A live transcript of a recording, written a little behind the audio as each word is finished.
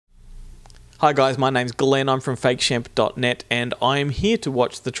Hi guys, my name's Glenn, I'm from fakeshemp.net and I'm here to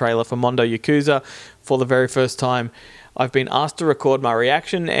watch the trailer for Mondo Yakuza for the very first time. I've been asked to record my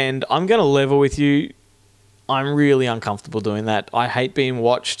reaction and I'm going to level with you. I'm really uncomfortable doing that. I hate being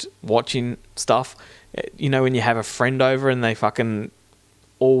watching stuff. You know when you have a friend over and they fucking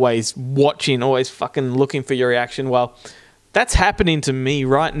always watching, always fucking looking for your reaction? Well, that's happening to me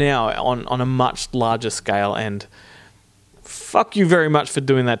right now on a much larger scale, and fuck you very much for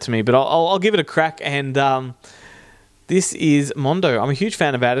doing that to me, but I'll give it a crack. And this is Mondo. I'm a huge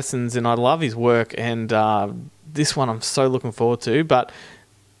fan of Addison's and I love his work, and this one I'm so looking forward to. But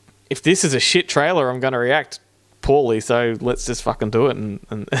if this is a shit trailer, I'm going to react poorly, so let's just fucking do it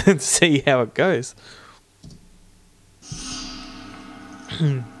and see how it goes.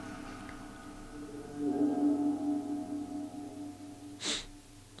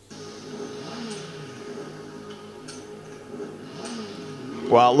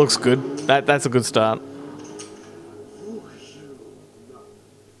 Well, it looks good. That's a good start.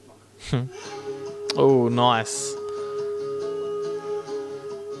 Oh, nice.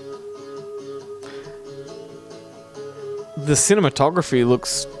 The cinematography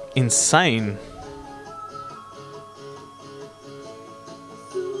looks insane.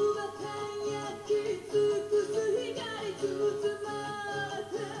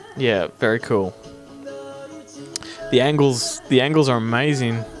 Yeah, very cool. The angles are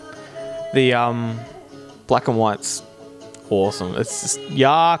amazing. The black and white's awesome. It's just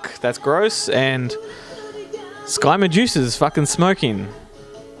yuck. That's gross. And Sky Medusa's fucking smoking.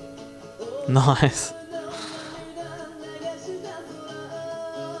 Nice.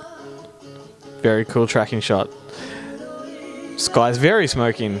 Very cool tracking shot. Sky's very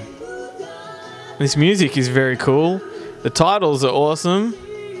smoking. This music is very cool. The titles are awesome.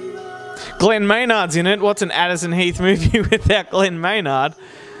 Glenn Maynard's in it. What's an Addison Heath movie without Glenn Maynard?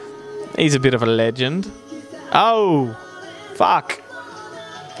 He's a bit of a legend. Oh, fuck.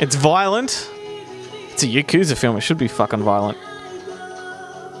 It's violent. It's a Yakuza film. It should be fucking violent.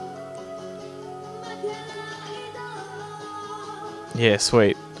 Yeah,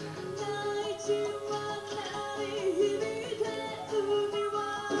 sweet.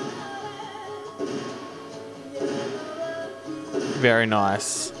 Very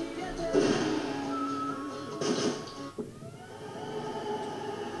nice.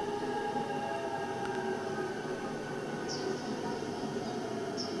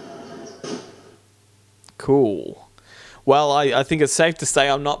 Cool. Well, I think it's safe to say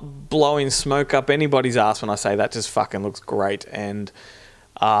I'm not blowing smoke up anybody's ass when I say that just fucking looks great. And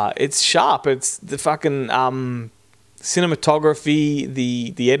it's sharp. It's the fucking cinematography,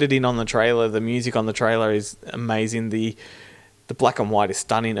 the editing on the trailer, the music on the trailer is amazing. The black and white is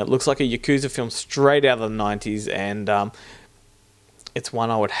stunning. It looks like a Yakuza film straight out of the 90s, and it's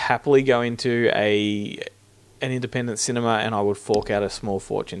one I would happily go into an independent cinema and I would fork out a small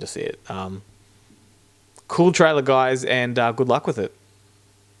fortune to see it. Cool trailer, guys, and good luck with it.